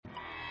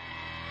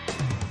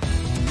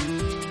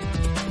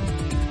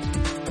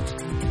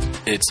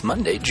It's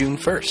Monday, June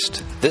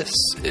 1st. This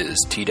is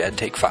T-Dad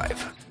Take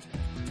 5.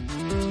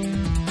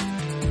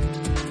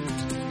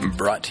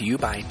 Brought to you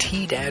by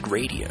T-Dad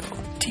Radio,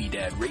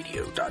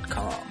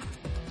 tdadradio.com.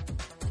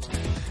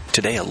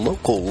 Today, a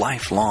local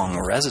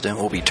lifelong resident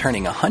will be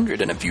turning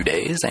 100 in a few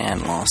days,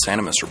 and Los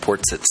Animas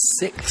reports its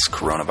 6th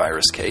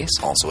coronavirus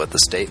case. Also at the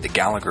state, the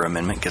Gallagher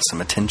Amendment gets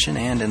some attention,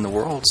 and in the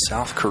world,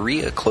 South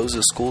Korea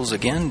closes schools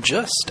again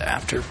just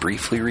after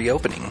briefly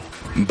reopening.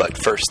 But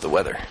first, the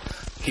weather.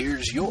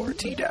 Here's your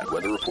T-Dad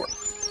weather report.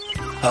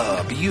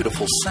 A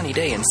beautiful sunny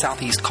day in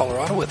southeast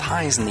Colorado with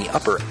highs in the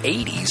upper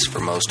 80s for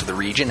most of the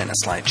region and a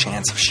slight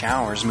chance of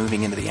showers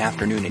moving into the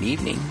afternoon and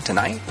evening.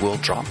 Tonight will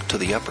drop to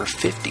the upper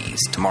 50s.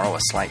 Tomorrow a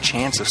slight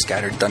chance of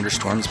scattered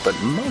thunderstorms,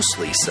 but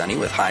mostly sunny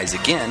with highs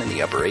again in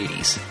the upper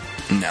 80s.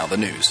 Now the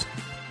news.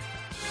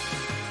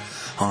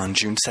 On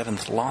June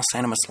 7th, Los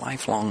Animas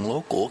lifelong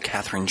local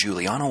Catherine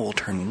Giuliano will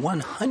turn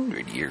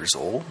 100 years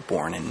old.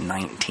 Born in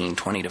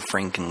 1920 to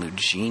Frank and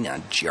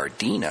Lugina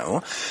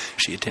Giardino,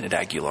 she attended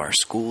Aguilar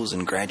schools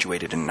and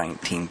graduated in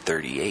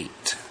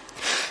 1938.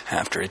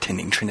 After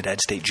attending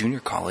Trinidad State Junior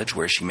College,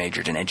 where she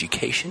majored in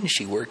education,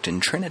 she worked in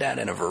Trinidad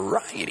in a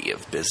variety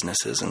of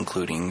businesses,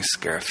 including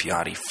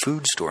Scarafiati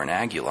Food Store in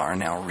Aguilar,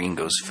 now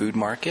Ringo's Food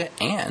Market,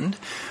 and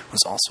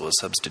was also a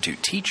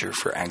substitute teacher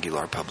for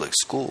Aguilar Public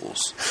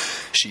Schools.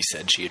 She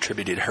said she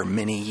attributed her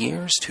many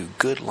years to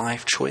good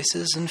life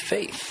choices and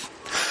faith.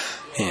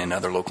 In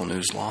other local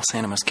news, Los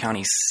Animas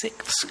County's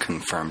 6th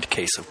confirmed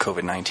case of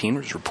COVID-19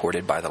 was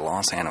reported by the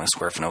Los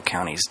Animas-Huerfano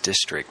County's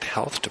District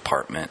Health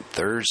Department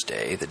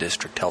Thursday. The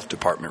District Health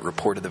Department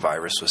reported the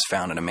virus was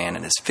found in a man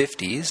in his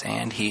 50s,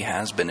 and he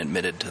has been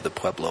admitted to the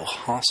Pueblo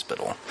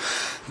Hospital.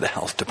 The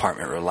Health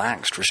Department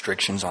relaxed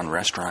restrictions on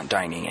restaurant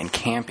dining and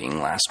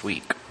camping last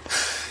week.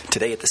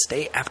 Today at the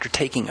state, after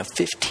taking a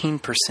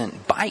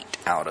 15% bite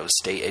out of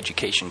state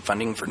education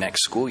funding for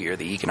next school year,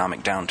 the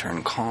economic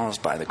downturn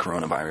caused by the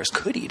coronavirus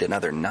could eat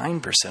another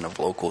 9% of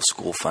local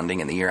school funding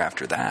in the year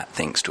after that,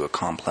 thanks to a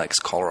complex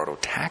Colorado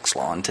tax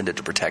law intended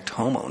to protect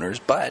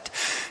homeowners, but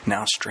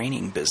now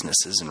straining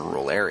businesses in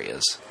rural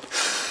areas.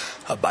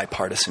 A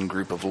bipartisan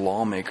group of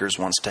lawmakers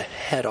wants to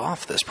head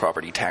off this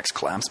property tax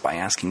collapse by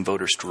asking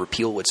voters to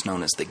repeal what's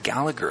known as the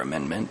Gallagher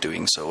Amendment.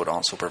 Doing so would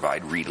also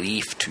provide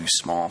relief to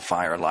small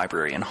fire,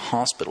 library, and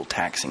hospital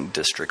taxing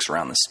districts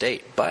around the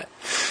state. But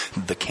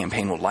the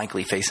campaign will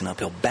likely face an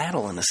uphill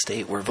battle in a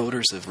state where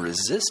voters have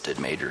resisted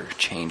major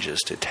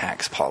changes to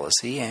tax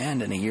policy,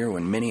 and in a year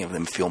when many of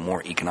them feel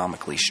more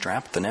economically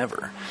strapped than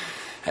ever.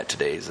 At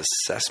today's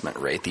assessment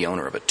rate, the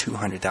owner of a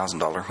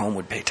 $200,000 home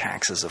would pay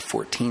taxes of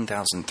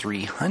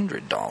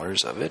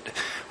 $14,300 of it,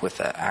 with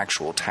the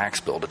actual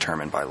tax bill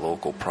determined by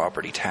local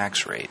property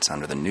tax rates.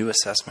 Under the new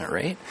assessment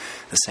rate,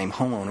 the same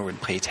homeowner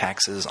would pay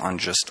taxes on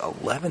just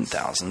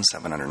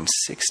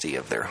 $11,760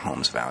 of their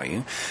home's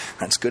value.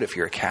 That's good if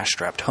you're a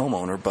cash-strapped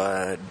homeowner,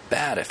 but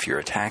bad if you're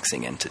a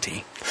taxing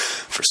entity.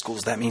 For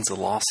schools, that means the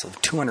loss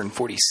of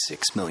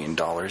 $246 million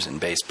in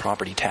base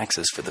property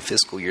taxes for the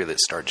fiscal year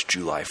that starts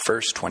July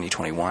 1st,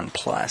 2021,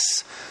 plus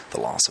the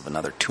loss of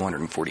another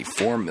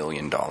 $244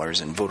 million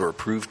in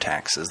voter-approved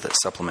taxes that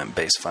supplement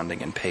base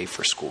funding and pay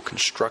for school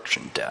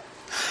construction debt.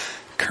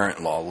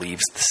 Current law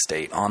leaves the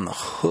state on the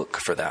hook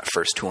for that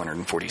first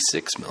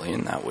 $246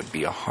 million. That would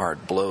be a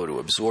hard blow to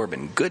absorb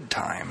in good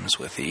times.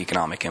 With the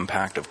economic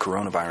impact of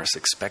coronavirus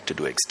expected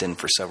to extend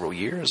for several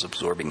years,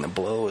 absorbing the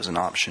blow is an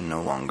option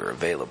no longer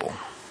available.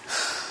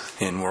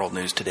 In world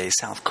news today,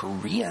 South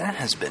Korea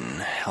has been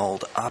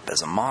held up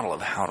as a model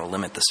of how to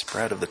limit the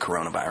spread of the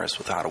coronavirus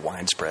without a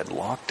widespread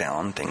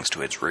lockdown, thanks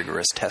to its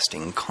rigorous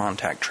testing,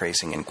 contact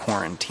tracing, and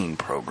quarantine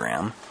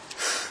program.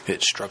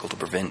 Its struggle to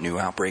prevent new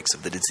outbreaks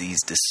of the disease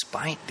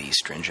despite these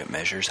stringent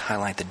measures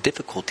highlight the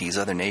difficulties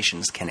other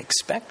nations can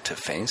expect to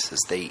face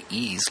as they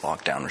ease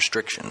lockdown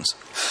restrictions.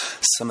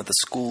 Some of the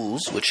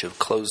schools, which have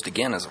closed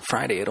again as of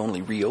Friday, had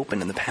only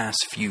reopened in the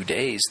past few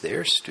days.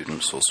 Their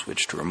students will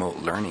switch to remote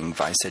learning,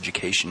 Vice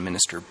Education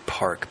Minister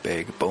Park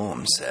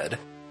Bae-boom said.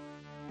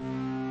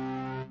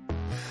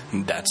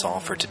 That's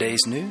all for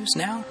today's news.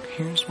 Now,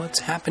 here's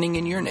what's happening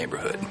in your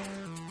neighborhood.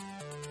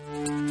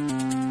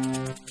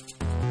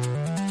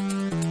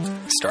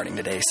 Starting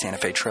today, Santa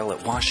Fe Trail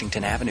at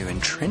Washington Avenue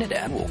in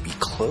Trinidad will be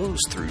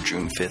closed through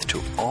June 5th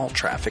to all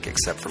traffic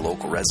except for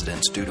local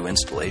residents due to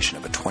installation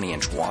of a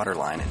 20-inch water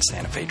line in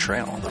Santa Fe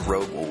Trail. The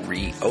road will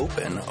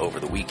reopen over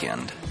the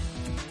weekend.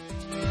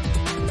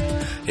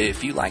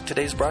 If you like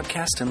today's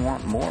broadcast and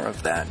want more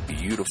of that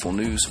beautiful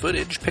news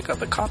footage, pick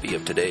up a copy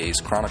of today's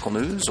Chronicle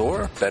News,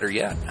 or better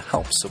yet,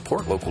 help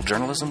support local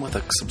journalism with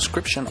a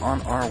subscription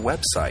on our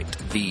website,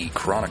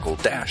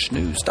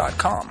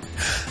 thechronicle-news.com.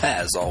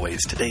 As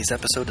always, today's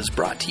episode is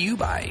brought to you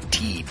by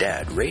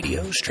T-Dad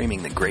Radio,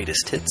 streaming the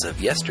greatest hits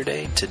of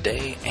yesterday,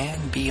 today,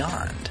 and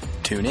beyond.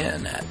 Tune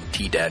in at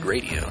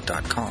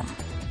tdadradio.com.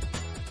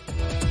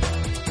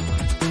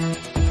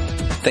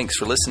 Thanks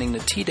for listening to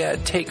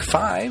T-Dad Take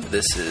 5.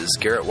 This is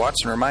Garrett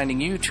Watson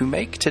reminding you to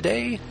make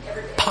today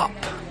pop.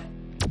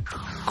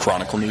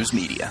 Chronicle News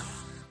Media.